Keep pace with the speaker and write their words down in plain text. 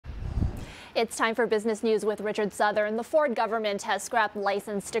It's time for business news with Richard Southern. The Ford government has scrapped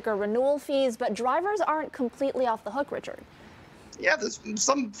license sticker renewal fees, but drivers aren't completely off the hook, Richard. Yeah, there's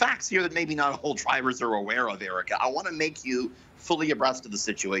some facts here that maybe not all drivers are aware of, Erica. I want to make you fully abreast of the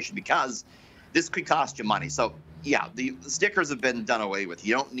situation because this could cost you money. So, yeah, the stickers have been done away with.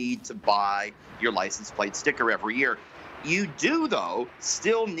 You don't need to buy your license plate sticker every year. You do, though,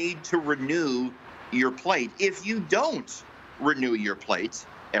 still need to renew your plate. If you don't renew your plate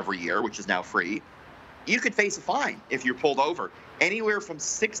every year, which is now free, you could face a fine if you're pulled over, anywhere from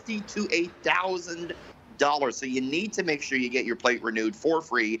 $60,000 to $8,000. So you need to make sure you get your plate renewed for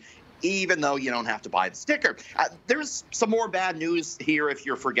free, even though you don't have to buy the sticker. There's some more bad news here if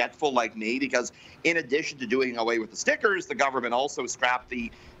you're forgetful like me, because in addition to doing away with the stickers, the government also scrapped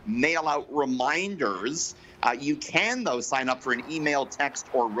the mail-out reminders. You can, though, sign up for an email, text,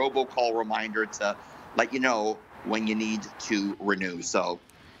 or robocall reminder to let you know when you need to renew. So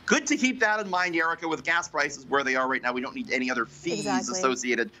good to keep that in mind, Erica, with gas prices where they are right now. We don't need any other fees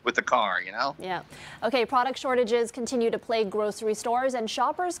associated with the car, you know? Yeah. Okay, product shortages continue to plague grocery stores, and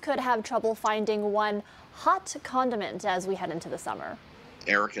shoppers could have trouble finding one hot condiment as we head into the summer.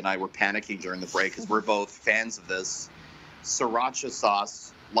 Erica and I were panicking during the break because we're both fans of this sriracha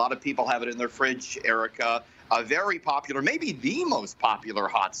sauce. A lot of people have it in their fridge, Erica. A very popular, maybe the most popular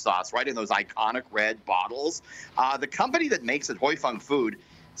hot sauce, right, in those iconic red bottles. The company that makes it, Hoi Fung Food,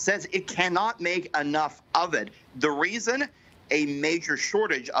 says it cannot make enough of it. The reason? A major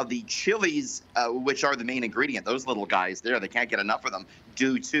shortage of the chilies, which are the main ingredient. Those little guys there, they can't get enough of them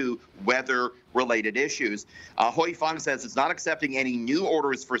due to weather-related issues. Hoi Fung says it's not accepting any new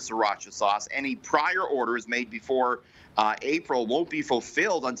orders for sriracha sauce. Any prior orders made before April won't be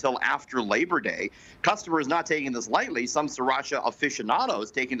fulfilled until after Labor Day. Customers not taking this lightly. Some sriracha aficionados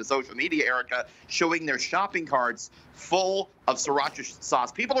taking to social media, Erica, showing their shopping carts full of sriracha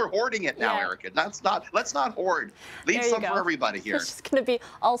sauce. People are hoarding it now, Erica. Let's not hoard. Leave some for everybody here. It's just going to be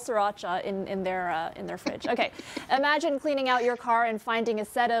all sriracha in their fridge. Okay, imagine cleaning out your car and finding a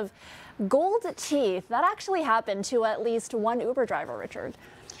set of gold teeth. That actually happened to at least one Uber driver, Richard.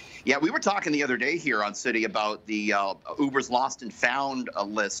 Yeah, we were talking the other day here on City about the Uber's lost and found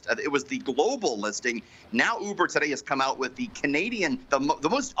list. It was the global listing. Now Uber today has come out with the Canadian, the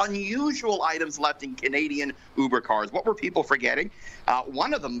most unusual items left in Canadian Uber cars. What were people forgetting?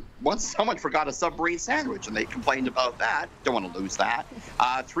 One of them, once someone forgot a submarine sandwich, and they complained about that. Don't want to lose that.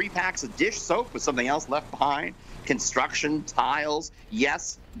 3 packs of dish soap with something else left behind. Construction tiles.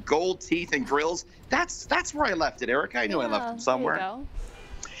 Yes, gold teeth and grills. That's where I left it, Erica. I knew I left them somewhere. There you go.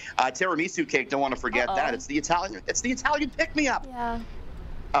 Tiramisu cake, don't want to forget that. It's the Italian pick-me-up. Yeah.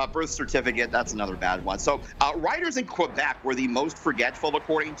 Birth certificate, that's another bad one. So riders in Quebec were the most forgetful,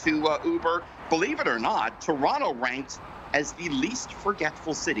 according to Uber. Believe it or not, Toronto ranked as the least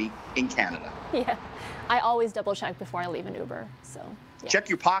forgetful city in Canada. Yeah, I always double check before I leave an Uber, so. Yeah. Check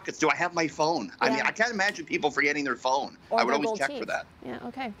your pockets. Do I have my phone? Yeah. I mean, I can't imagine people forgetting their phone. Or I would always check teeth. for that. Yeah,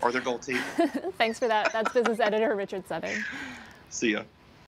 okay. Or their gold teeth. Thanks for that. That's business editor Richard Southern. See ya.